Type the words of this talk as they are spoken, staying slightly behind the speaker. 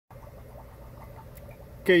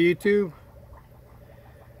Okay, YouTube,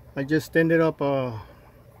 I just ended up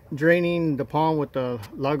draining the pond with the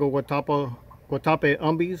Lago Guatape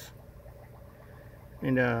Umbees,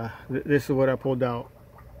 and this is what I pulled out.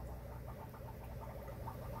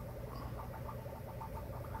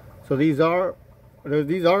 So these are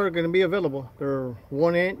going to be available. They're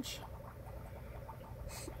 1 inch,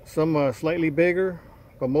 some slightly bigger,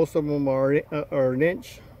 but most of them are an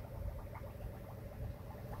inch.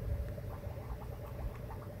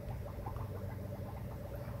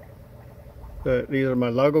 These are my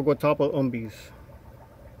Lago Guatape Umbees,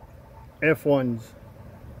 F1s.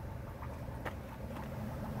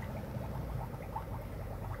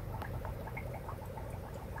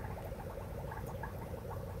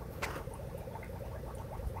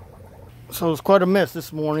 So it's quite a mess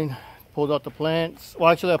this morning. Pulled out the plants.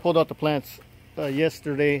 Well, actually I pulled out the plants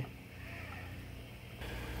yesterday.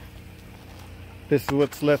 This is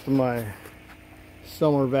what's left of my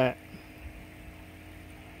summer vat.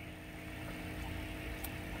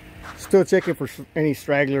 Still checking for any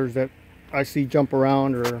stragglers that I see jump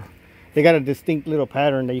around, or they got a distinct little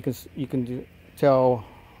pattern that you can tell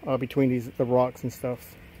between the rocks and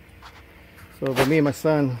stuff. So, but me and my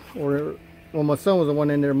son, well, my son was the one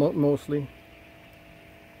in there mostly.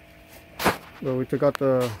 So we took out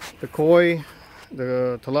the koi,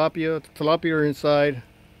 the tilapia. The tilapia are inside.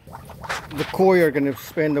 The koi are going to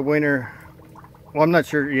spend the winter. Well, I'm not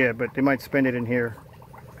sure yet, but they might spend it in here.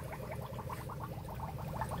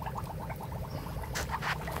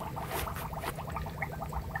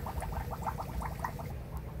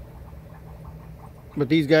 But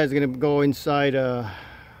these guys are going to go inside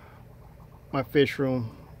my fish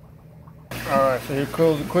room. Alright, so here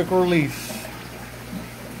goes a quick release.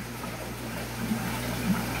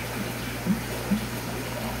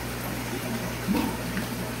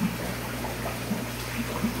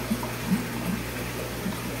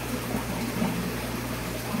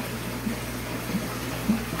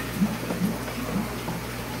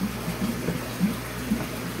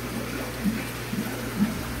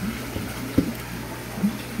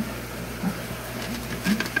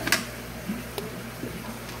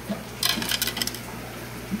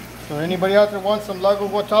 So anybody out there wants some Lago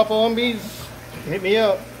Guatape Umbees, hit me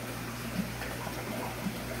up.